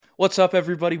What's up,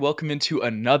 everybody? Welcome into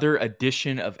another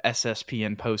edition of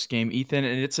SSPN Postgame, Ethan,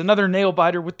 and it's another nail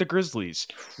biter with the Grizzlies.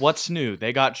 What's new?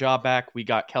 They got Ja back, we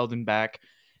got Keldon back,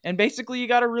 and basically you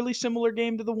got a really similar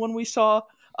game to the one we saw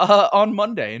on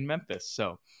Monday in Memphis.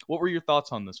 So, what were your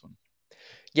thoughts on this one?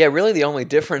 Yeah, really the only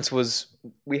difference was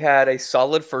we had a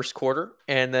solid first quarter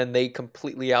and then they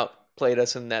completely outplayed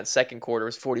us in that second quarter. It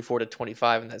was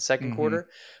 44-25 in that second Mm-hmm. quarter.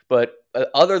 But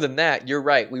other than that, you're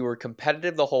right. We were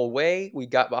competitive the whole way. We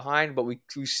got behind, but we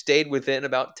stayed within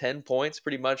about 10 points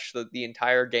pretty much the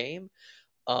entire game.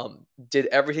 Did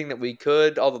everything that we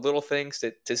could, all the little things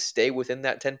to stay within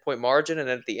that 10-point margin. And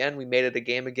at the end, we made it a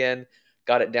game again,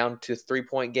 got it down to a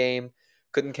 3-point game,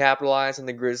 couldn't capitalize, and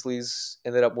the Grizzlies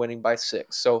ended up winning by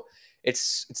 6. So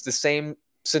it's the same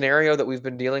scenario that we've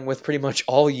been dealing with pretty much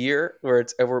all year, where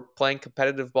we're playing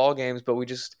competitive ball games, but we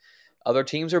just other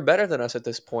teams are better than us at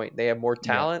this point. They have more Yep.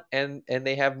 talent and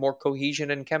they have more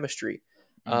cohesion and chemistry.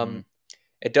 Mm-hmm. Um,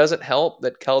 it doesn't help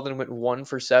that Keldon went 1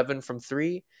 for 7 from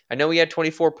three. I know he had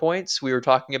 24 points. We were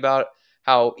talking about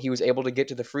how he was able to get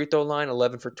to the free throw line,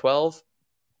 11 for 12.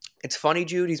 It's funny,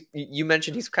 Jude. You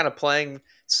mentioned he's kind of playing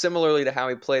similarly to how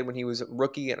he played when he was a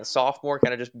rookie and a sophomore,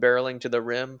 kind of just barreling to the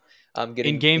rim, In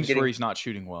getting games where getting. he's not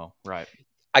shooting well, right?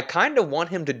 I kind of want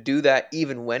him to do that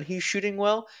even when he's shooting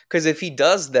well, because if he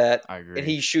does that I and agree.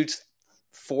 he shoots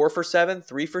 4 for 7,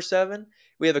 3 for 7,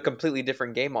 we have a completely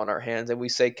different game on our hands, and we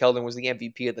say Keldon was the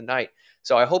MVP of the night.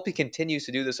 So I hope he continues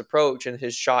to do this approach, and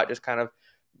his shot just kind of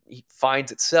he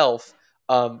finds itself.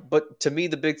 But to me,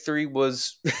 the big three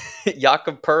was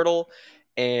Jakob Pertl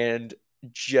and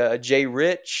Jay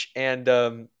Rich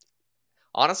and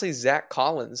honestly Zach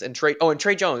Collins and Trey. Oh, and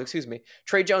Trey Jones. Excuse me.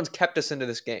 Trey Jones kept us into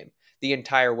this game the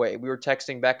entire way. We were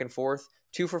texting back and forth.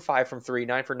 2 for 5 from three,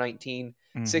 9 for 19,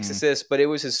 six Mm-hmm. assists. But it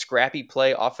was his scrappy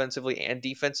play offensively and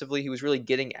defensively. He was really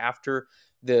getting after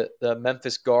the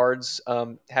Memphis guards.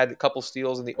 Had a couple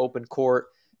steals in the open court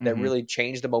that Mm-hmm. really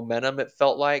changed the momentum. It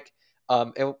felt like.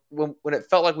 And when it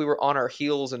felt like we were on our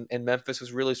heels and Memphis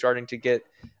was really starting to get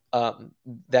um,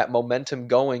 that momentum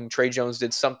going, Trey Jones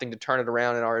did something to turn it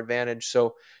around in our advantage.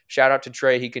 So shout out to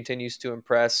Trey. He continues to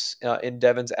impress in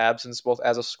Devin's absence, both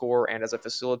as a scorer and as a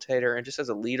facilitator and just as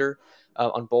a leader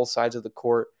on both sides of the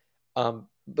court.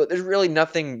 But there's really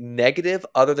nothing negative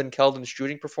other than Keldon's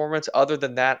shooting performance. Other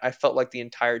than that, I felt like the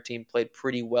entire team played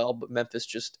pretty well, but Memphis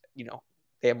just,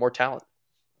 they have more talent.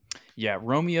 Yeah,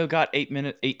 Romeo got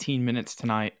 18 minutes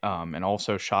tonight, and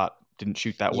also didn't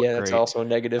shoot that Yeah, that's great. also a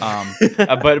negative.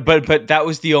 But that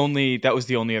was the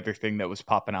only other thing that was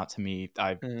popping out to me.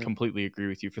 I Mhm. completely agree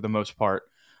with you for the most part.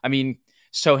 I mean,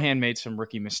 Sohan made some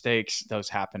rookie mistakes; those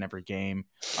happen every game.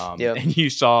 Yep. And you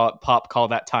saw Pop call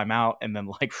that timeout and then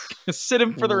like sit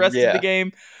him for the rest of the Yeah.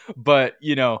 game. But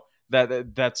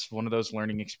that's one of those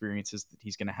learning experiences that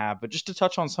he's going to have. But just to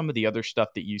touch on some of the other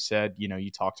stuff that you said,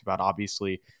 you talked about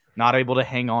obviously not able to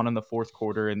hang on in the fourth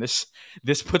quarter, and this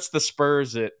puts the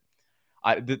Spurs at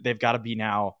they've got to be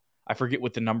now. I forget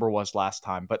what the number was last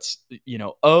time, but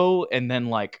and then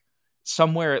like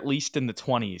somewhere at least in the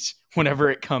 20s whenever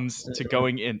it comes to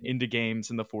going into games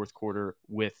in the fourth quarter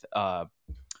with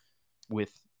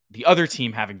the other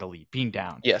team having the lead, being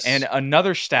down. And Yes.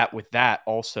 another stat with that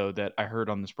also that I heard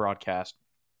on this broadcast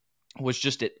was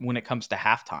just when it comes to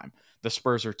halftime. The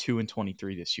Spurs are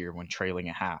 2-23 this year when trailing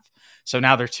a half. So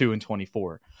now they're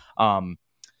 2-24.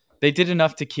 They did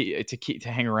enough to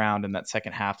hang around in that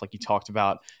second half, like you talked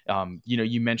about.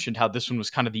 You mentioned how this one was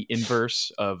kind of the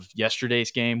inverse of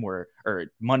yesterday's game, or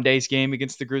Monday's game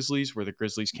against the Grizzlies, where the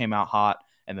Grizzlies came out hot,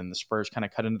 and then the Spurs kind of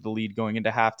cut into the lead going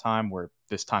into halftime. Where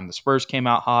this time the Spurs came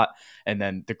out hot, and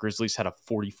then the Grizzlies had a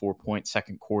 44-point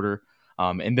second quarter.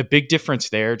 And the big difference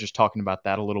there, just talking about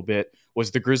that a little bit,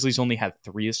 was the Grizzlies only had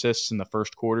 3 assists in the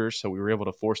first quarter, so we were able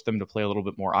to force them to play a little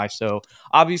bit more ISO.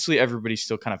 Obviously, everybody's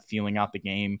still kind of feeling out the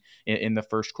game in the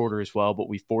first quarter as well, but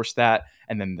we forced that.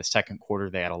 And then the second quarter,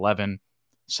 they had 11.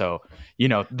 So,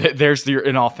 there's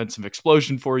an offensive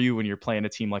explosion for you when you're playing a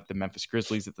team like the Memphis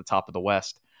Grizzlies at the top of the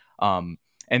West. And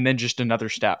then just another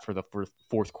stat for the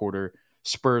fourth quarter,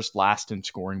 Spurs last in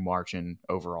scoring margin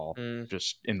overall, Mm.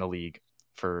 just in the league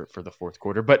for the fourth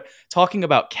quarter. But talking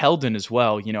about Keldon as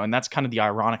well, and that's kind of the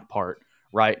ironic part,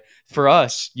 right? For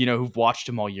us, who've watched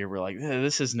him all year, we're like,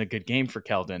 this isn't a good game for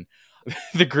Keldon.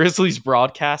 The Grizzlies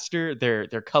broadcaster, their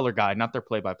color guy, not their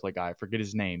play-by-play guy, I forget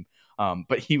his name,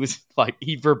 but he was like,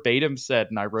 he verbatim said,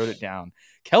 and I wrote it down,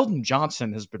 Keldon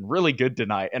Johnson has been really good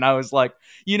tonight. And I was like,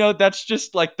 that's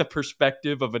just like the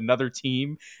perspective of another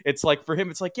team. It's like for him,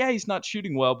 it's like, yeah, he's not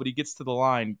shooting well, but he gets to the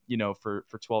line, for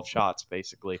 12 shots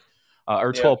basically.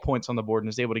 Or Yeah. 12 points on the board and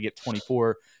is able to get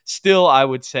 24. Still, I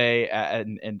would say,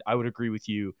 and I would agree with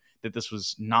you, that this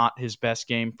was not his best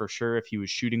game for sure. If he was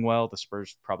shooting well, the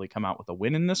Spurs probably come out with a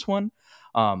win in this one.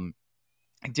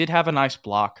 I did have a nice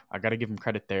block. I got to give him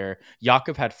credit there.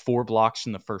 Jakob had 4 blocks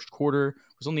in the first quarter.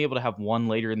 Was only able to have 1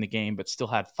 later in the game, but still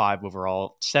had 5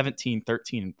 overall. 17,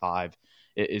 13, and 5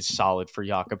 is solid for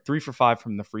Jakob. 3 for 5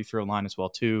 from the free throw line as well,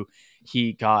 too.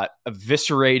 He got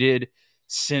eviscerated,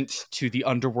 sent to the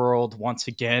underworld once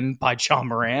again by Ja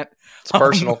Morant. It's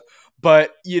personal.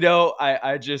 But,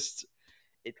 I just...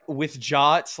 with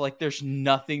Ja, it's like there's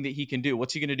nothing that he can do.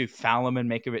 What's he going to do? Foul him and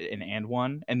make it an and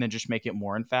one and then just make it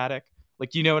more emphatic?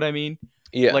 Like, you know what I mean?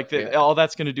 Yeah. Like, all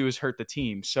that's going to do is hurt the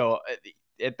team. So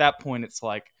at that point, it's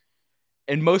like,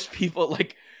 and most people,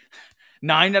 like,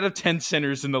 9 out of 10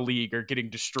 centers in the league are getting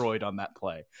destroyed on that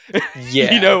play.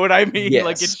 Yeah. You know what I mean? Yes.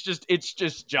 Like, it's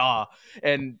just Ja.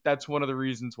 And that's one of the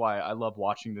reasons why I love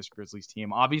watching this Grizzlies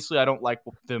team. Obviously, I don't like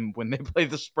them when they play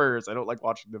the Spurs. I don't like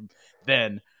watching them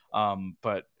then.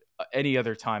 But any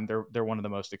other time, they're one of the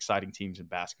most exciting teams in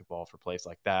basketball for plays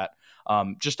like that.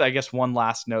 Just, I guess, one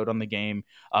last note on the game.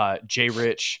 Jay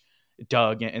Rich,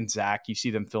 Doug, and Zach, you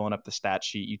see them filling up the stat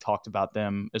sheet. You talked about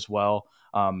them as well.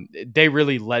 They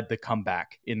really led the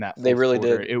comeback in that fourth They really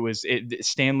quarter. did.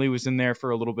 Stanley was in there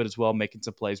for a little bit as well, making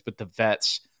some plays, but the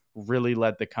vets really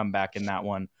led the comeback in that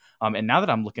one. And now that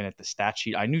I'm looking at the stat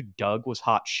sheet, I knew Doug was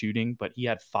hot shooting, but he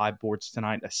had 5 boards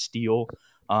tonight, a steal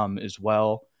as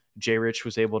well. Jay Rich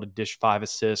was able to dish 5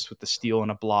 assists with the steal and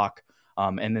a block.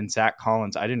 And then Zach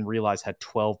Collins, I didn't realize, had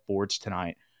 12 boards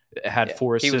tonight. Had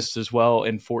 4 assists as well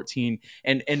and 14.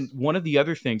 And one of the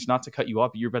other things, not to cut you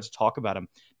off, but you're about to talk about him,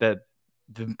 that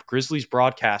the Grizzlies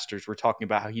broadcasters were talking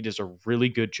about how he does a really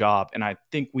good job. And I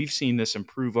think we've seen this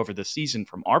improve over the season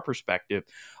from our perspective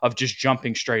of just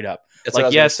jumping straight up. That's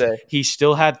like, yes, he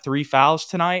still had 3 fouls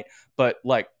tonight, but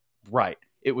like, right.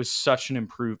 It was such an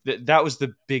improvement. That was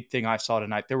the big thing I saw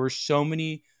tonight. There were so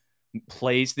many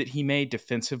plays that he made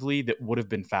defensively that would have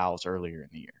been fouls earlier in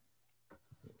the year.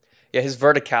 Yeah, his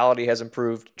verticality has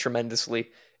improved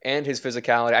tremendously, and his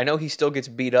physicality. I know he still gets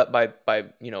beat up by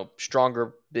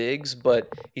stronger bigs,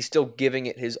 but he's still giving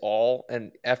it his all.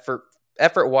 And effort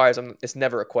wise, it's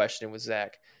never a question with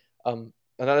Zach.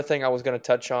 Another thing I was going to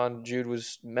touch on, Jude,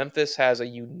 was Memphis has a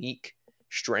unique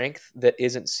strength that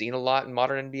isn't seen a lot in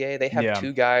modern NBA. They have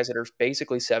 2 guys that are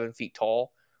basically 7 feet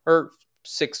tall, or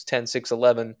 6'10",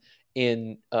 6'11",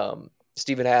 in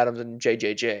Steven Adams and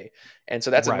JJJ. And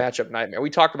so that's a matchup nightmare. We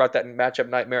talked about that in matchup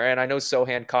nightmare, and I know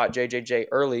Sohan caught JJJ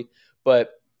early,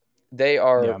 but they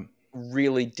are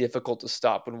really difficult to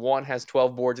stop. When one has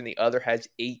 12 boards and the other has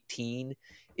 18,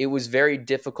 it was very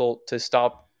difficult to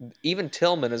stop even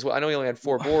Tillman as well. I know he only had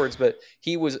 4 boards, but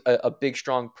he was a big,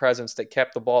 strong presence that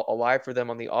kept the ball alive for them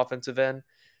on the offensive end.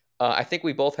 I think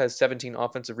we both had 17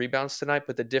 offensive rebounds tonight,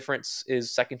 but the difference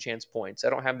is second chance points. I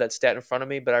don't have that stat in front of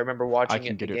me, but I remember watching it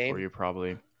in the game. I can get it for you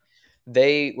probably.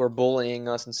 They were bullying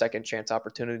us in second chance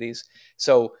opportunities.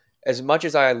 So as much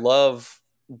as I love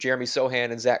Jeremy Sohan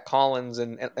and Zach Collins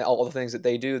and all the things that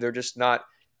they do, they're just not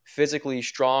physically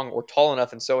strong or tall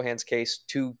enough in Sohan's case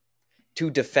to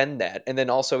defend that. And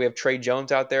then also we have Trey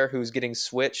Jones out there who's getting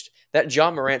switched. That Ja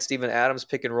Morant, Steven Adams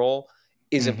pick and roll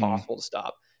is impossible to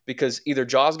stop, because either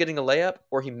Ja's getting a layup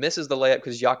or he misses the layup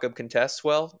because Jakob contests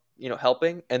well,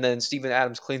 helping, and then Steven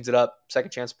Adams cleans it up, second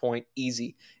chance point,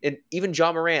 easy. And even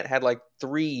Ja Morant had like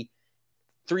three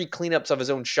cleanups of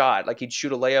his own shot. Like he'd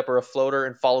shoot a layup or a floater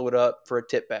and follow it up for a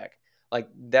tip back. Like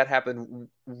that happened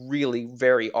really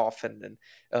very often.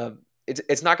 And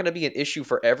it's not going to be an issue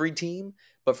for every team,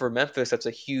 but for Memphis, that's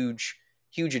a huge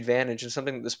advantage and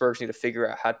something that the Spurs need to figure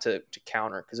out how to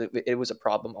counter, because it was a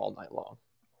problem all night long.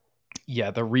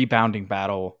 Yeah, the rebounding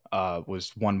battle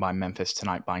was won by Memphis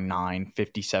tonight by 9,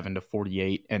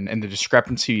 57-48. And the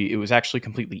discrepancy, it was actually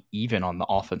completely even on the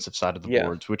offensive side of the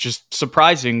boards, which is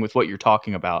surprising with what you're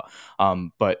talking about.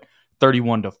 But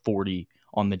 31-40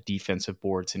 on the defensive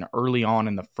boards. And early on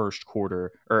in the first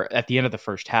quarter, or at the end of the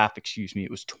first half, it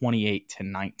was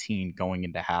 28-19 going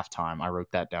into halftime. I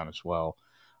wrote that down as well.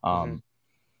 And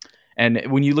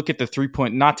when you look at the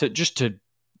 3-point, not to just to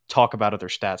talk about other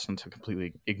stats and to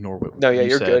completely ignore what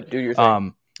you're said. Good. Do your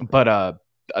thing. But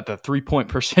at the 3-point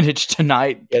percentage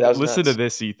tonight, listen nuts. to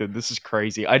this, Ethan. This is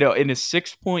crazy. I know in a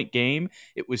 6-point game,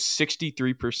 it was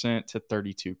 63% to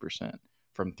 32%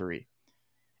 from 3.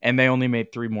 And they only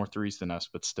made 3 more threes than us,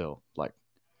 but still,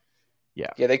 yeah.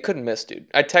 Yeah, they couldn't miss, dude.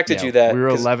 I texted you that. We were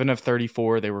 11 of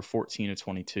 34. They were 14 of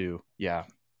 22. Yeah.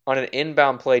 On an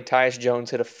inbound play, Tyus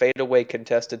Jones hit a fadeaway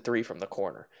contested 3 from the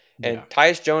corner. And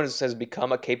Tyus Jones has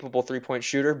become a capable 3-point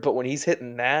shooter, but when he's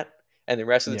hitting that and the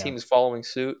rest of the team is following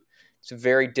suit, it's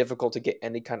very difficult to get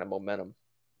any kind of momentum.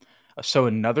 So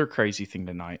another crazy thing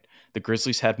tonight, the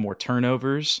Grizzlies had more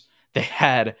turnovers. They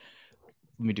had,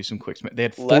 let me do some quick. They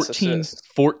had Less 14, assists.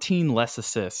 14 less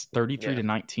assists, 33 Yeah. to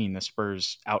 19. The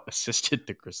Spurs out assisted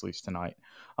the Grizzlies tonight.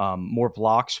 More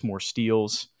blocks, more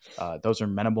steals. Those are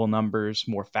minimal numbers.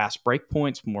 More fast break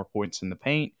points, more points in the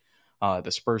paint.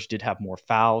 The Spurs did have more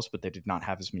fouls, but they did not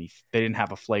have as many. They didn't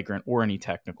have a flagrant or any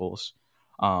technicals.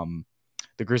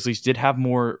 The Grizzlies did have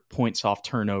more points off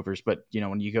turnovers, but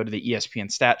when you go to the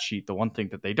ESPN stat sheet, the one thing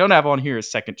that they don't have on here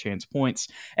is second chance points,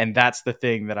 and that's the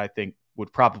thing that I think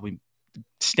would probably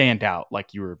stand out,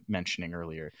 like you were mentioning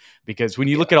earlier, because when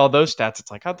you look at all those stats,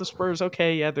 it's like, how'd the Spurs,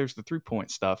 okay, yeah, there's the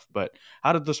 3-point stuff, but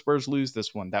how did the Spurs lose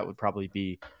this one? That would probably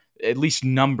be, at least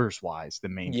numbers wise, the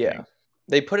main thing.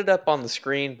 They put it up on the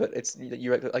screen, but it's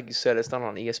like you said, it's not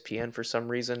on ESPN for some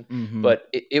reason. Mm-hmm. But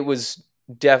it was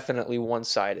definitely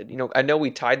one-sided. I know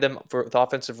we tied them with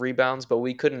offensive rebounds, but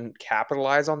we couldn't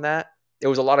capitalize on that. It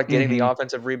was a lot of getting the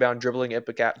offensive rebound, dribbling it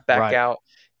back out,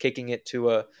 kicking it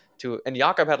to and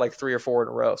Jakob had like 3 or 4 in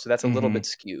a row, so that's a little bit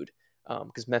skewed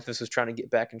because Memphis was trying to get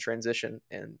back in transition,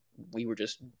 and we were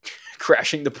just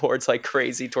crashing the boards like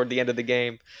crazy toward the end of the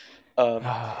game.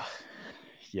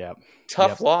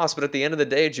 Tough loss, but at the end of the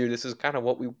day, Jude, this is kind of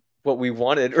what we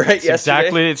wanted, right?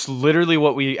 Exactly. It's literally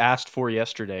what we asked for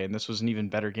yesterday, and this was an even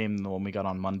better game than the one we got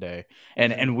on Monday.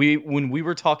 And when we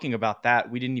were talking about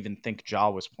that, we didn't even think Ja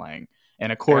was playing.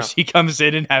 And of course, he comes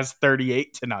in and has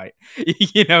 38 tonight.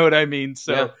 You know what I mean?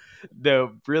 So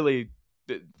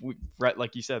right,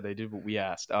 like you said, they did what we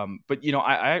asked. But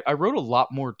I wrote a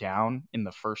lot more down in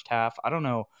the first half. I don't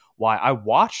know why. I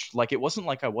watched, like, it wasn't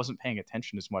like I wasn't paying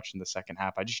attention as much in the second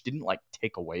half. I just didn't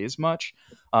take away as much.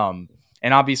 And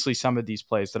obviously some of these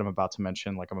plays that I'm about to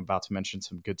mention, like I'm about to mention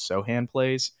some good Sochan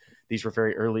plays. These were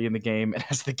very early in the game, and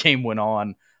as the game went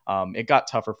on, it got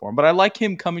tougher for him. But I like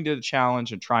him coming to the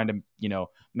challenge and trying to,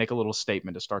 make a little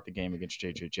statement to start the game against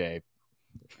JJJ.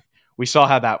 We saw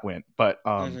how that went, but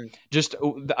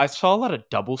I saw a lot of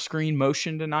double screen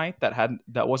motion tonight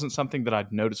that wasn't something that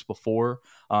I'd noticed before.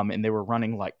 And they were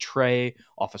running like Trey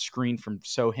off a screen from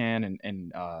Sochan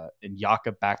and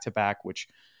Jakob back to back, which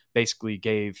basically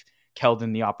gave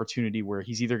Keldon the opportunity where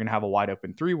he's either going to have a wide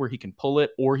open 3 where he can pull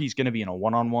it, or he's going to be in a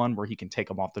 1-on-1 where he can take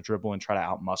him off the dribble and try to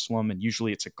outmuscle him. And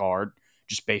usually it's a guard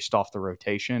just based off the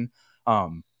rotation.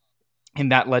 And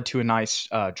that led to a nice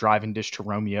drive and dish to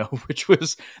Romeo, which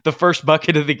was the first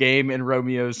bucket of the game and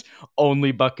Romeo's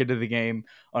only bucket of the game,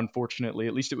 unfortunately.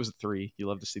 At least it was a 3. You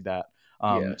love to see that.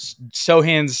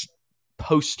 Sochan's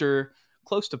poster,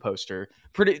 close to poster,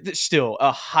 still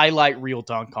a highlight reel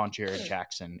dunk on Jaren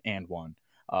Jackson and one.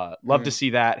 Love to see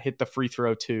that. Hit the free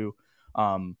throw too.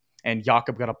 And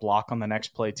Jakob got a block on the next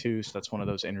play too, so that's one of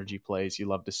those energy plays you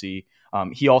love to see.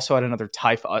 He also had another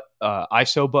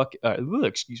ISO buck.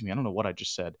 Excuse me, I don't know what I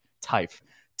just said.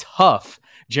 Tough.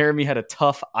 Jeremy had a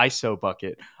tough ISO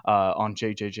bucket on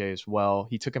JJJ as well.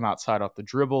 He took him outside off the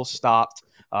dribble, stopped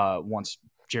once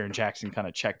Jaren Jackson kind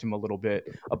of checked him a little bit,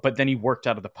 but then he worked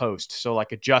out of the post, so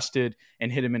adjusted and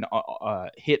hit him and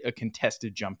hit a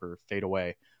contested jumper fade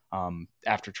away.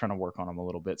 After trying to work on him a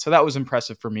little bit. So that was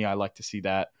impressive for me. I like to see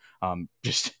that.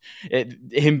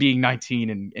 Him being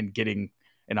 19 and getting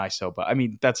an ISO, but I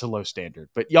mean, that's a low standard,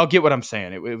 but y'all get what I'm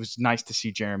saying. It was nice to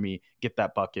see Jeremy get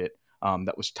that bucket.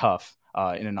 That was tough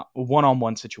in a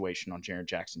one-on-one situation on Jaren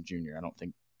Jackson Jr. I don't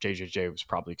think JJJ was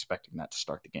probably expecting that to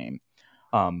start the game.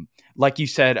 Like you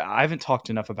said, I haven't talked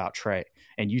enough about Trey,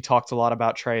 and you talked a lot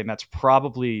about Trey, and that's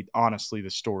probably honestly the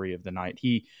story of the night.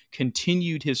 He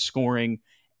continued his scoring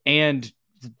and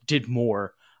did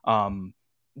more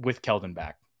with Keldon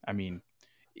back. I mean,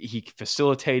 he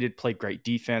facilitated, played great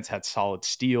defense, had solid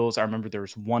steals. I remember there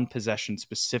was one possession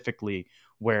specifically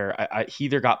where he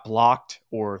either got blocked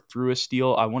or threw a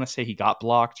steal. I want to say he got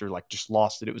blocked or just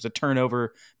lost it. It was a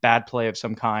turnover, bad play of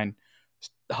some kind.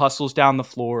 Hustles down the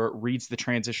floor, reads the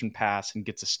transition pass, and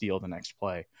gets a steal the next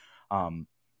play. I'm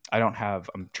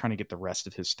trying to get the rest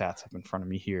of his stats up in front of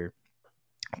me here.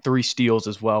 3 steals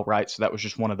as well, right? So that was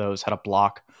just one of those. Had a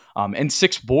block, and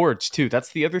 6 boards too.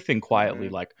 That's the other thing. Quietly,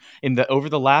 over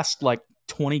the last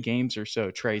 20 games or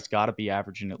so, Trey's got to be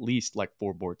averaging at least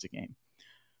 4 boards a game.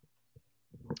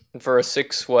 For a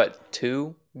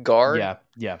 6'2" guard,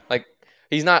 yeah.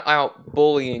 He's not out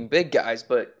bullying big guys,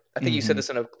 but I think you said this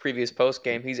in a previous post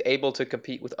game. He's able to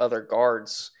compete with other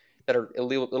guards that are a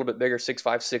little bit bigger, 6'5",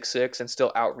 6'6", and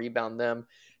still out rebound them.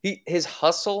 His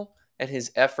hustle and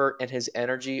his effort and his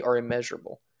energy are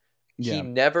immeasurable. Yeah. He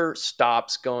never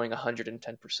stops going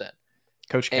 110%.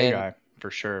 Coach K guy, for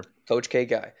sure. Coach K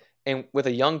guy. And with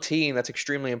a young team, that's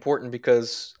extremely important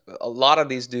because a lot of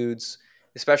these dudes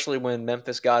especially when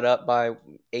Memphis got up by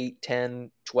 8,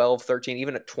 10, 12, 13,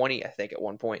 even at 20, I think at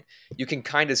one point. You can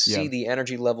kind of see the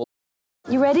energy level.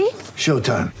 You ready?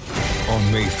 Showtime.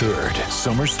 On May 3rd,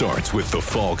 summer starts with The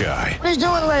Fall Guy. Let's do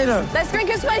it later. Let's drink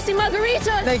a spicy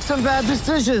margarita. Make some bad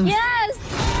decisions. Yes.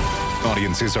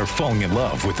 Audiences are falling in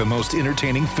love with the most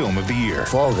entertaining film of the year.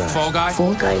 Fall Guy. Fall Guy?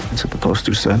 Fall guy. That's what the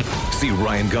poster said. See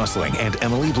Ryan Gosling and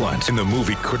Emily Blunt in the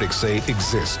movie critics say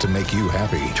exists to make you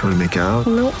happy. Trying to make it out?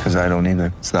 Nope. Because I don't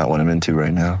either. It's not what I'm into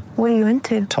right now. What are you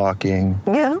into? Talking.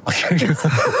 Yeah.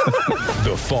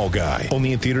 The Fall Guy.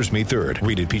 Only in theaters May 3rd.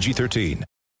 Rated PG-13.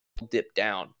 Dip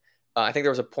down. I think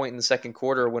there was a point in the second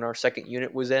quarter when our second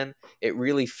unit was in. It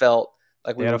really felt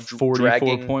like we They had were a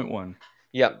 44.1.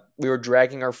 Yeah, we were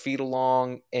dragging our feet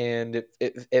along, and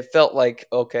it felt like,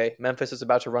 okay, Memphis is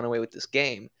about to run away with this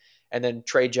game. And then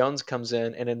Tre Jones comes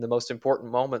in, and in the most important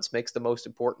moments makes the most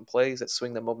important plays that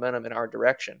swing the momentum in our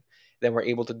direction. Then we're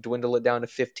able to dwindle it down to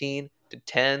 15, to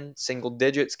 10, single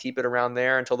digits, keep it around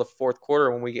there until the fourth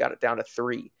quarter when we got it down to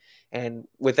 3. And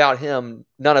without him,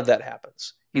 none of that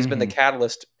happens. He's been the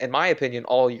catalyst, in my opinion,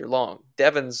 all year long.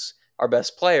 Devin's our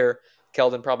best player.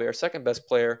 Keldon probably our second best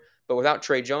player. But without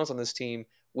Tre Jones on this team,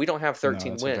 we don't have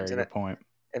 13 that's wins. A very good point.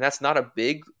 And that's not a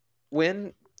big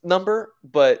win number,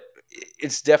 but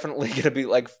it's definitely going to be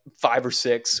like 5 or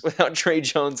 6 without Tre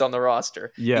Jones on the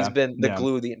roster. Yeah, he's been the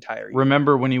glue the entire year.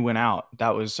 Remember when he went out?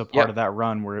 That was a part of that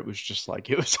run where it was just like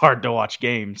it was hard to watch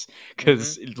games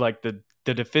because like the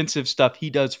defensive stuff he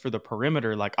does for the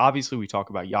perimeter. Like obviously we talk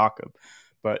about Jakob,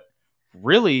 but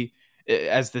really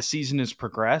as the season has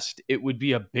progressed, it would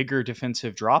be a bigger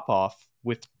defensive drop off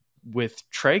with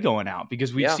Tre going out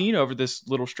because we've seen over this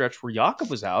little stretch where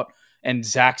Jakob was out, and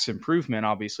Zach's improvement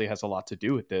obviously has a lot to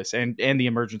do with this, and the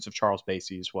emergence of Charles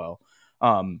Bassey as well.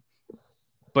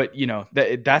 But you know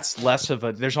that's less of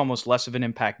a. There's almost less of an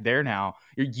impact there now.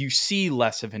 You see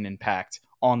less of an impact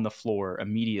on the floor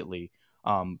immediately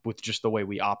with just the way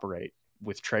we operate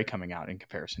with Tre coming out in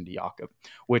comparison to Jakob,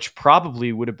 which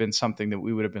probably would have been something that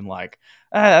we would have been like,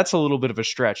 that's a little bit of a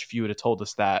stretch if you would have told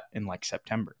us that in like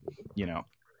September, you know.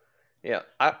 Yeah,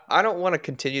 I don't want to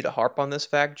continue to harp on this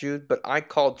fact, Jude, but I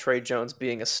called Tre Jones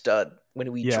being a stud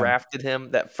when we drafted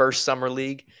him that first summer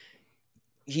league.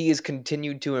 He has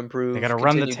continued to improve. They got to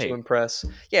run the tape. To impress.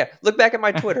 Yeah, look back at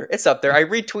my Twitter. It's up there. I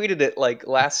retweeted it like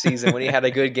last season when he had a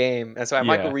good game, and so I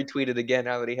might retweet it again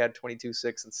now that he had 22,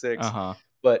 6, and 6.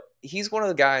 But he's one of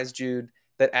the guys, Jude,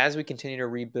 that as we continue to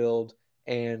rebuild,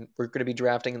 and we're going to be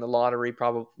drafting in the lottery,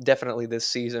 probably definitely this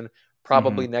season,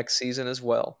 probably next season as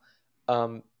well.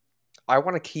 I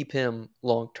want to keep him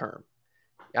long term.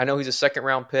 I know he's a second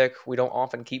round pick. We don't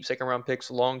often keep second round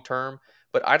picks long term,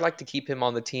 but I'd like to keep him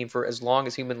on the team for as long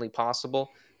as humanly possible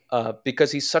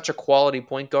because he's such a quality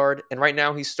point guard. And right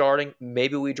now he's starting.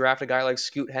 Maybe we draft a guy like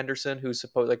Scoot Henderson, who's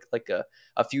supposed like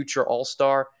a future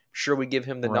all-star. Sure, we give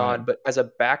him the nod, but as a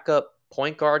backup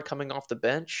point guard coming off the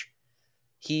bench,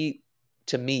 he,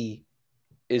 to me,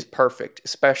 is perfect,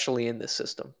 especially in this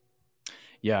system.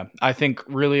 Yeah, I think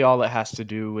really all it has to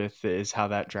do with is how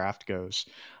that draft goes.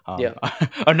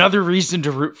 Another reason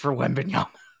to root for Wembanyama.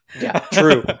 Yeah,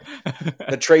 true.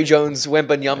 The Tre Jones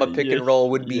Wembanyama pick and roll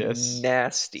would be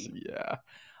nasty. Yeah,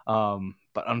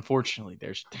 but unfortunately,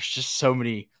 there's just so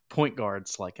many point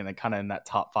guards like in that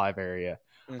top 5 area,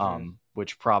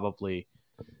 which probably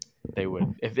they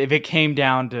would if it came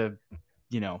down to,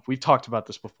 you know, we've talked about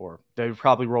this before. They would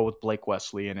probably roll with Blake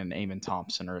Wesley and an Amon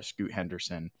Thompson or a Scoot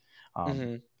Henderson.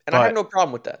 And I have no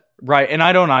problem with that. Right. And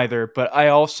I don't either, but I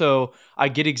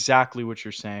get exactly what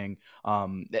you're saying.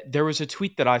 There was a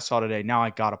tweet that I saw today. Now I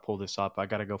got to pull this up. I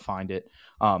got to go find it.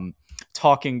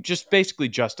 Talking, just basically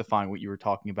justifying what you were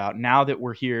talking about. Now that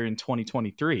we're here in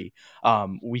 2023,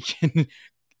 we can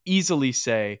easily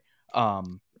say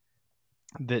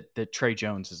that Tre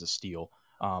Jones is a steal.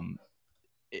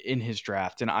 In his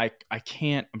draft, and I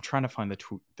can't. I'm trying to find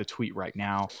the tweet right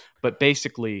now, but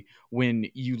basically, when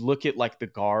you look at like the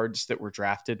guards that were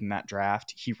drafted in that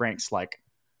draft, he ranks like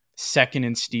second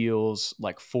in steals,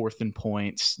 like 4th in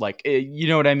points, like you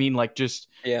know what I mean, like just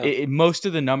most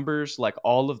of the numbers, like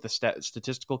all of the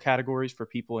statistical categories for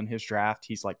people in his draft,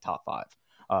 he's like top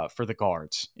 5 for the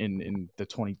guards in the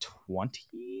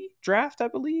 2020 draft, I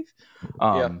believe.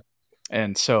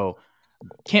 And so.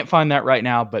 Can't find that right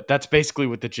now, but that's basically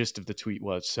what the gist of the tweet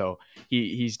was. So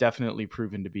he's definitely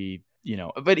proven to be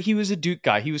but he was a Duke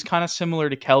guy. He was kind of similar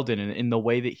to Keldon in the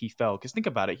way that he fell. Because think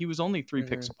about it, he was only 3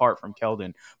 picks apart from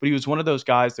Keldon, but he was one of those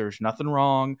guys. There was nothing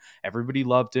wrong. Everybody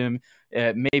loved him.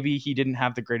 Maybe he didn't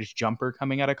have the greatest jumper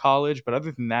coming out of college, but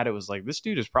other than that, it was like, this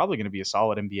dude is probably going to be a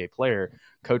solid NBA player.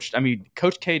 Coach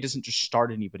K doesn't just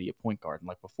start anybody at point guard. And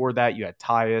like before that, you had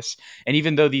Tyus. And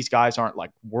even though these guys aren't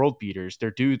like world beaters,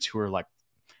 they're dudes who are like,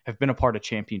 have been a part of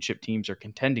championship teams or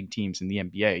contending teams in the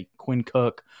NBA. Quinn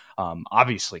Cook,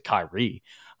 obviously Kyrie.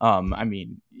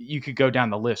 You could go down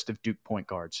the list of Duke point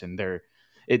guards, and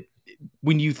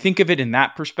when you think of it in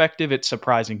that perspective, it's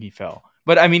surprising he fell.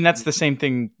 But I mean, that's the same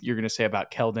thing you're going to say about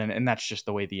Keldon, and that's just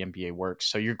the way the NBA works.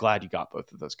 So you're glad you got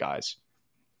both of those guys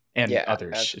and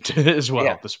others as well.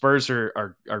 Yeah. The Spurs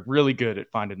are really good at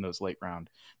finding those late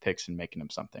round picks and making them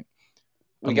something.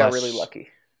 We got really lucky.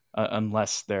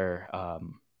 Unless they're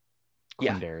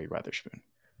Quindary Weatherspoon.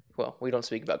 Well, we don't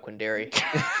speak about Quindary.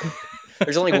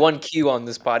 There's only one Q on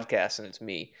this podcast, and it's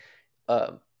me.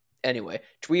 Anyway,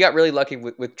 we got really lucky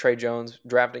with Tre Jones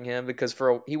drafting him because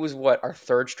he was our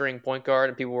third string point guard,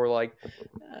 and people were like,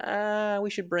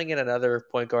 we should bring in another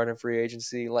point guard in free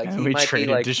agency. Like we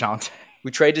traded DeJounte.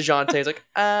 We trade DeJounte. It's like,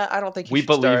 I don't think he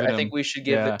should start. I think we should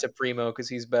give it to Primo because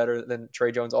he's better than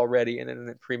Tre Jones already, and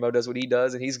then Primo does what he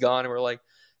does, and he's gone, and we're like,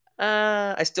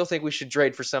 I still think we should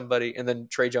trade for somebody, and then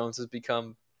Tre Jones has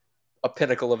become a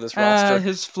pinnacle of this roster.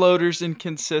 His floater's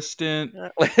inconsistent.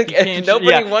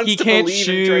 Nobody wants to believe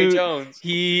in Tre Jones.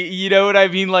 You know what I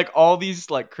mean? Like all these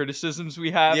like criticisms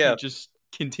we have, he just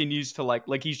continues to like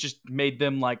he's just made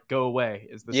them like go away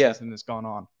as the season has gone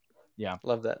on. Yeah,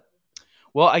 love that.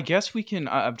 Well, I guess we can.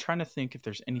 I'm trying to think if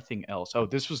there's anything else. Oh,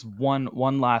 this was one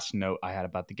last note I had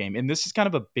about the game, and this is kind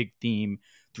of a big theme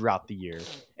throughout the year,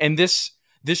 and this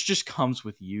just comes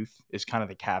with youth is kind of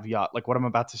the caveat. Like what I'm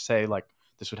about to say, like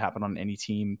this would happen on any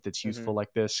team that's youthful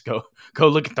like this. Go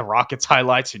look at the Rockets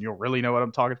highlights and you'll really know what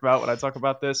I'm talking about when I talk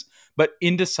about this. But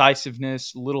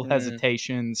indecisiveness, little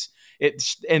hesitations,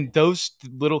 and those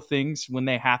little things, when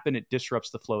they happen, it disrupts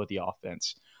the flow of the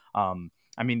offense.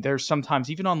 There's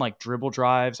sometimes even on like dribble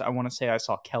drives, I want to say I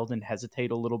saw Keldon hesitate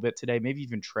a little bit today, maybe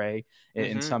even Trey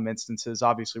in some instances.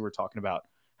 Obviously, we're talking about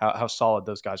how solid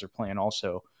those guys are playing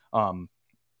also.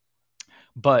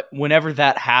 But whenever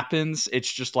that happens,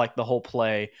 it's just like the whole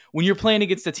play. When you're playing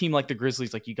against a team like the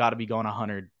Grizzlies, like you got to be going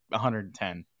 100,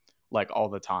 110, like all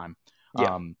the time.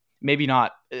 Yeah. Maybe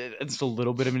not. It's a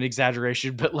little bit of an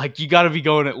exaggeration, but like you got to be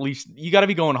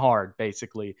going hard,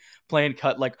 basically playing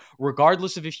cut. Like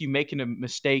regardless of if you make a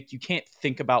mistake, you can't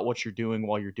think about what you're doing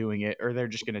while you're doing it, or they're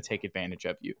just going to take advantage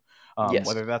of you.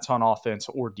 Whether that's on offense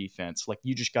or defense, like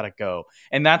you just got to go.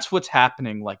 And that's what's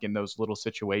happening like in those little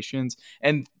situations.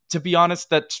 And to be honest,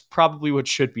 that's probably what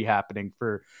should be happening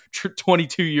for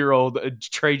 22-year-old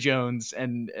Tre Jones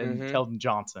and Keldon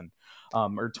Johnson,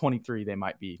 or 23 they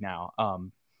might be now.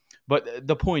 But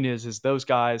the point is those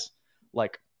guys,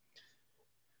 like,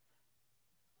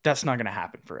 that's not going to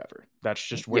happen forever. That's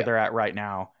just where they're at right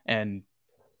now. And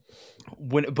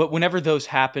whenever those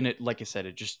happen, it, like I said,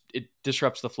 it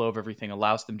disrupts the flow of everything,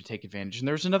 allows them to take advantage. And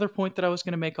there's another point that I was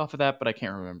going to make off of that, but I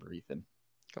can't remember, Ethan.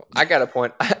 I got a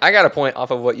point. I got a point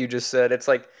off of what you just said. It's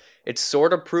like, it's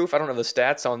sort of proof. I don't know the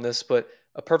stats on this, but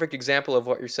a perfect example of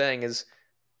what you're saying is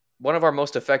one of our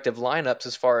most effective lineups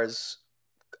as far as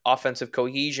offensive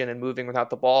cohesion and moving without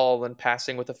the ball and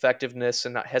passing with effectiveness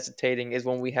and not hesitating is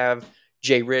when we have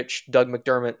Jay Rich, Doug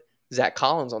McDermott, Zach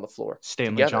Collins on the floor.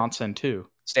 Stanley Johnson too.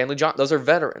 Stanley Johnson. Those are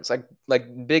veterans,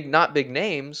 like big, not big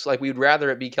names. Like we'd rather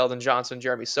it be Keldon Johnson,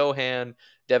 Jeremy Sohan,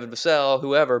 Devin Vassell,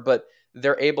 whoever, but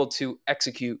they're able to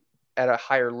execute at a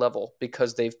higher level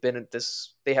because they've been at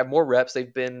this. They have more reps.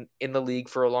 They've been in the league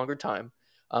for a longer time.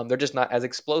 They're just not as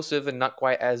explosive and not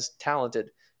quite as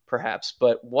talented, perhaps.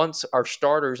 But once our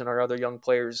starters and our other young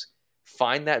players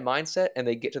find that mindset and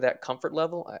they get to that comfort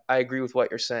level, I agree with what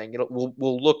you're saying.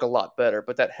 We'll look a lot better.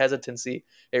 But that hesitancy,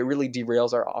 it really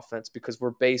derails our offense because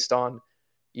we're based on,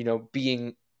 not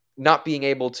being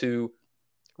able to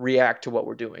react to what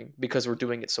we're doing because we're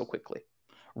doing it so quickly.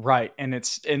 Right. And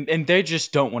and they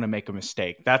just don't want to make a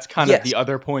mistake. That's kind of the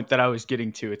other point that I was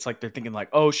getting to. It's like they're thinking like,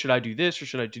 oh, should I do this or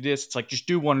should I do this? It's like, just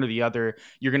do one or the other.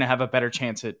 You're going to have a better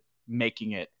chance at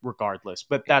making it regardless.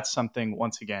 But that's something,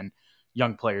 once again,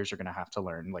 young players are going to have to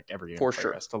learn. Like every young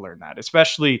player has to learn that,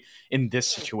 especially in this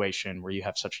situation where you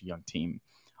have such a young team.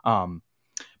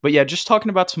 But yeah, just talking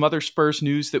about some other Spurs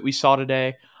news that we saw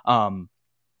today.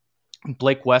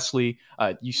 Blake Wesley,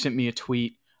 you sent me a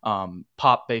tweet.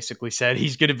 Pop basically said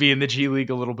he's going to be in the G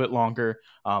League a little bit longer.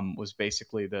 Was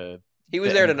basically he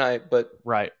was there tonight, but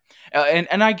right.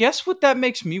 And I guess what that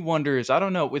makes me wonder is, I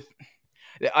don't know,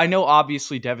 I know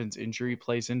obviously Devin's injury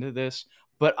plays into this,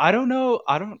 but I don't know.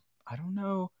 I don't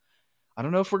know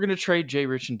if we're gonna trade Jay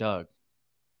Rich and Doug.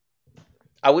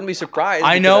 I wouldn't be surprised.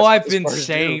 I know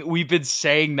we've been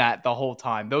saying that the whole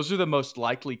time. Those are the most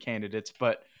likely candidates,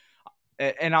 but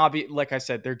like I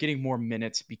said, they're getting more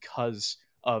minutes because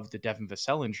of the Devin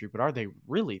Vassell injury. But are they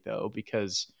really though?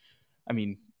 Because I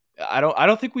mean, I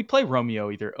don't think we play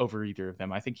Romeo over either of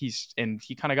them. I think he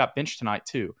kind of got benched tonight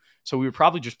too. So we would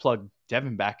probably just plug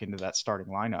Devin back into that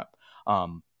starting lineup.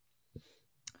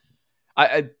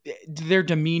 Their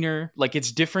demeanor, like,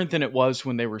 it's different than it was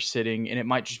when they were sitting, and it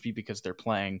might just be because they're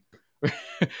playing.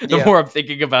 The more I'm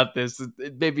thinking about this,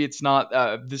 maybe it's not.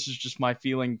 This is just my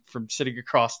feeling from sitting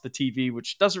across the TV,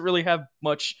 which doesn't really have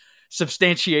much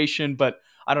substantiation, but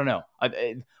I don't know.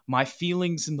 My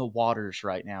feelings in the waters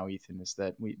right now, Ethan, is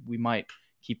that we might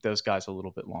keep those guys a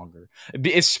little bit longer,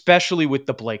 especially with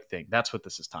the Blake thing. That's what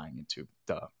this is tying into,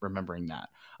 remembering that.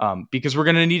 Because we're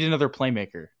going to need another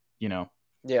playmaker, you know?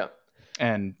 Yeah.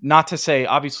 And not to say,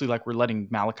 obviously, like, we're letting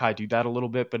Malachi do that a little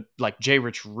bit, but like Jay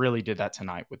Rich really did that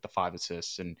tonight with the 5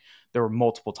 assists. And there were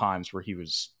multiple times where he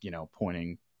was,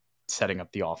 pointing, setting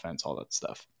up the offense, all that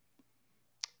stuff.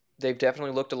 They've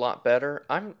definitely looked a lot better.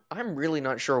 I'm really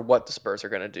not sure what the Spurs are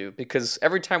going to do, because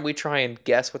every time we try and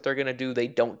guess what they're going to do, they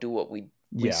don't do what we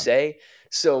say.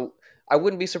 So I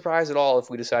wouldn't be surprised at all if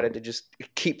we decided to just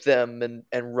keep them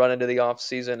and run into the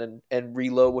offseason and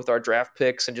reload with our draft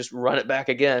picks and just run it back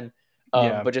again.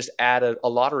 But just add a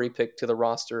lottery pick to the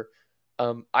roster.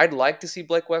 I'd like to see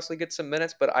Blake Wesley get some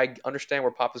minutes, but I understand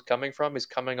where Pop is coming from. He's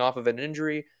coming off of an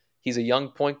injury. He's a young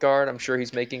point guard. I'm sure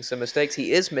he's making some mistakes.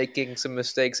 He is making some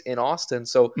mistakes in Austin.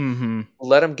 So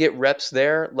let him get reps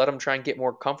there. Let him try and get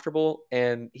more comfortable.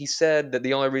 And he said that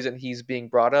the only reason he's being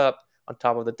brought up, on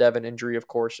top of the Devin injury, of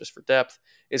course, just for depth,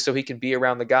 is so he can be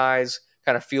around the guys,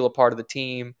 kind of feel a part of the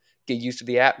team, get used to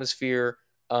the atmosphere.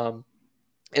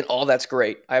 And all that's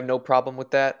great. I have no problem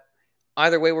with that.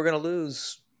 Either way, we're going to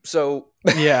lose. So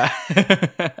yeah,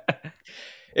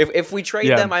 if we trade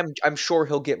them, I'm sure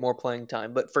he'll get more playing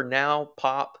time. But for now,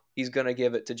 Pop, he's going to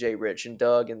give it to Jay Rich and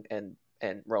Doug and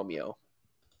Romeo.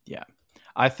 Yeah,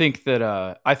 I think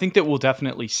that we'll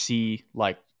definitely see,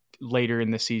 like, later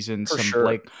in the season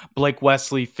Blake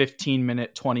Wesley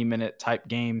 15-minute, 20-minute type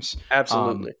games.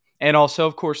 Absolutely. And also,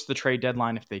 of course, the trade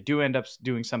deadline, if they do end up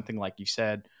doing something like you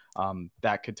said,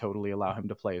 that could totally allow him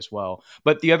to play as well.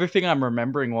 But the other thing I'm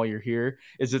remembering while you're here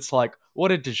is, it's like, what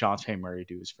did DeJounte Murray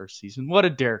do his first season? What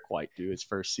did Derek White do his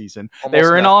first season? They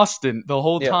were in Austin the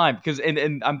whole time.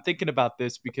 And I'm thinking about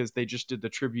this because they just did the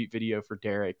tribute video for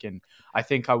Derek, and I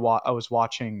think I was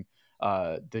watching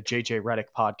the JJ Redick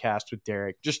podcast with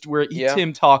Derek, just where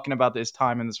him talking about his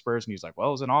time in the Spurs, and he's like, well,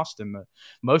 I was in Austin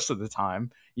most of the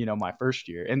time, my first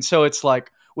year. And so it's like,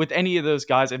 with any of those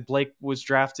guys, and Blake was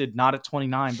drafted not at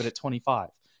 29 but at 25,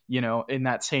 in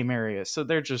that same area. So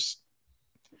they're just,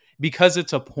 because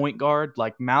it's a point guard,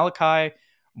 like Malachi,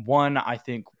 one, I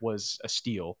think, was a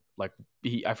steal. Like,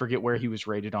 I forget where he was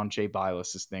rated on Jay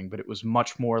Bilas's thing, but it was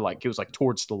much more like, it was like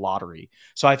towards the lottery.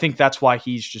 So I think that's why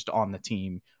he's just on the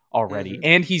team already.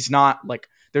 And he's not, like,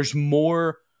 there's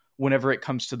more whenever it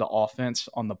comes to the offense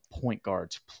on the point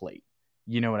guard's plate.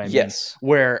 You know what I mean? Yes.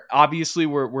 Where obviously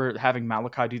we're having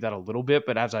Malachi do that a little bit,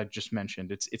 but as I just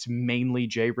mentioned, it's mainly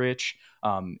Jay Rich,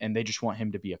 and they just want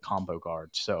him to be a combo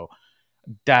guard. So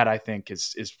that, I think,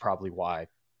 is probably why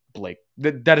Blake.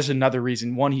 That is another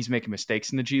reason. One, he's making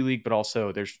mistakes in the G League, but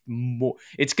also there's more.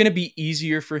 It's going to be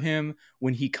easier for him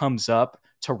when he comes up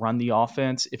to run the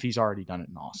offense if he's already done it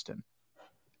in Austin.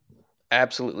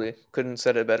 Absolutely. Couldn't have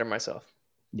said it better myself.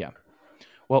 Yeah.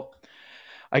 Well,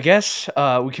 I guess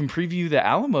we can preview the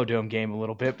Alamo Dome game a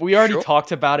little bit. We already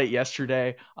talked about it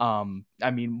yesterday.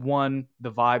 I mean, one,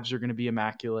 the vibes are going to be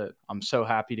immaculate. I'm so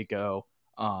happy to go.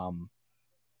 And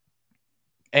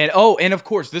of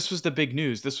course, this was the big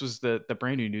news. This was the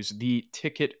brand new news. The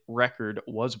ticket record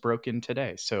was broken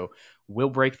today. So we'll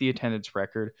break the attendance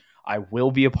record. I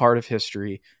will be a part of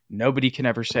history. Nobody can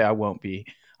ever say I won't be.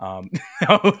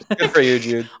 Good for you,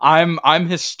 Jude. I'm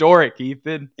historic,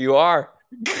 Ethan. You are.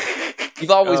 You've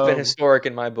always been historic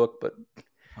in my book, but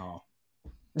well,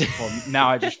 now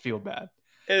I just feel bad.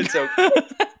 It's okay.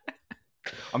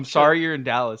 I'm sorry you're in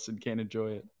Dallas and can't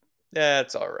enjoy it. Yeah,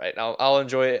 it's all right. I'll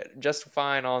enjoy it just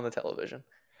fine on the television.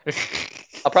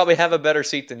 I'll probably have a better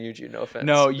seat than you, Jude. No offense.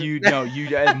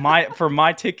 For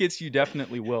my tickets, you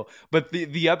definitely will. But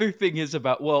the other thing is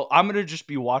about, I'm going to just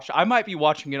be watching. I might be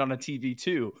watching it on a TV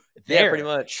too. Yeah, pretty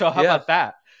much. So how about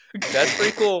that? That's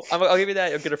pretty cool. I'll give you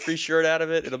that. You'll get a free shirt out of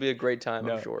it. It'll be a great time,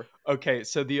 No. I'm sure. Okay,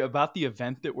 so about the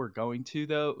event that we're going to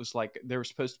though, it was like there were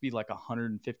supposed to be like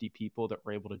 150 people that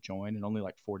were able to join, and only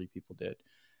like 40 people did.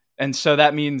 And so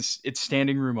that means it's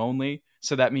standing room only.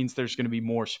 So that means there's going to be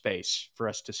more space for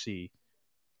us to see.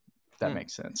 If that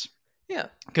makes sense. Yeah,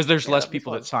 because there's less that'd be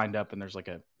people fun. that signed up, and there's like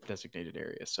a designated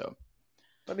area. So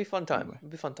That'd be a fun time. Anyway. It'd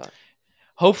be a fun time.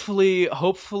 hopefully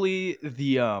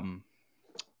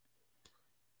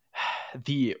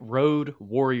the Road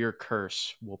Warrior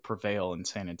curse will prevail in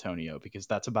San Antonio, because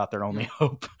that's about their only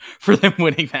hope for them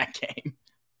winning that game.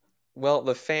 Well,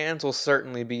 the fans will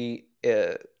certainly be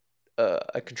a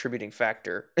contributing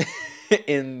factor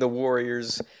in the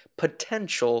Warriors'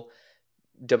 potential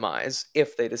demise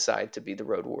if they decide to be the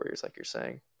Road Warriors, like you're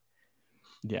saying.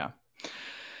 Yeah.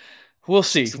 We'll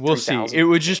see. We'll see. 63,000. It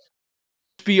would just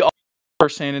be all for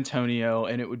San Antonio,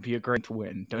 and it would be a great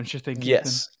win. Don't you think?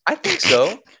 Yes, I think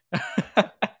so. Ethan?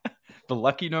 The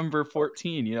lucky number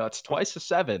 14. It's twice a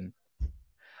 7.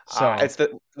 So It's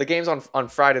the game's on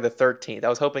Friday the 13th. I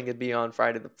was hoping it'd be on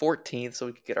Friday the 14th so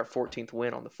we could get our 14th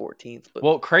win on the 14th. But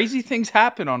well, crazy things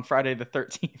happen on Friday the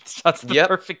 13th. So that's the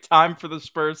perfect time for the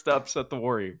Spurs to upset the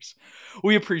Warriors.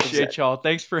 We appreciate y'all.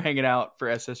 Thanks for hanging out for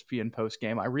SSPN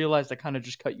postgame. I realized I kind of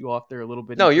just cut you off there a little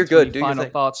bit. No, you're good. Do your final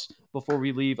thing. thoughts before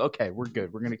we leave? Okay, we're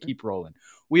good. We're going to keep rolling.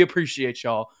 We appreciate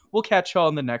y'all. We'll catch y'all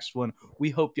in the next one.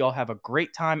 We hope y'all have a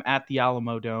great time at the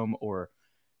Alamo Dome, or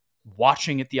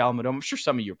watching at the Alamo Dome. I'm sure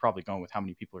some of you are probably going with how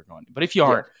many people are going. But if you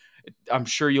aren't, I'm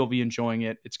sure you'll be enjoying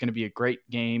it. It's going to be a great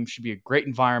game. Should be a great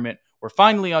environment. We're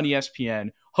finally on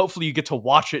ESPN. Hopefully you get to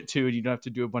watch it too, and you don't have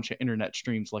to do a bunch of internet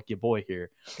streams like your boy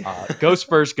here. Go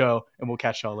Spurs, go, and we'll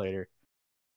catch y'all later.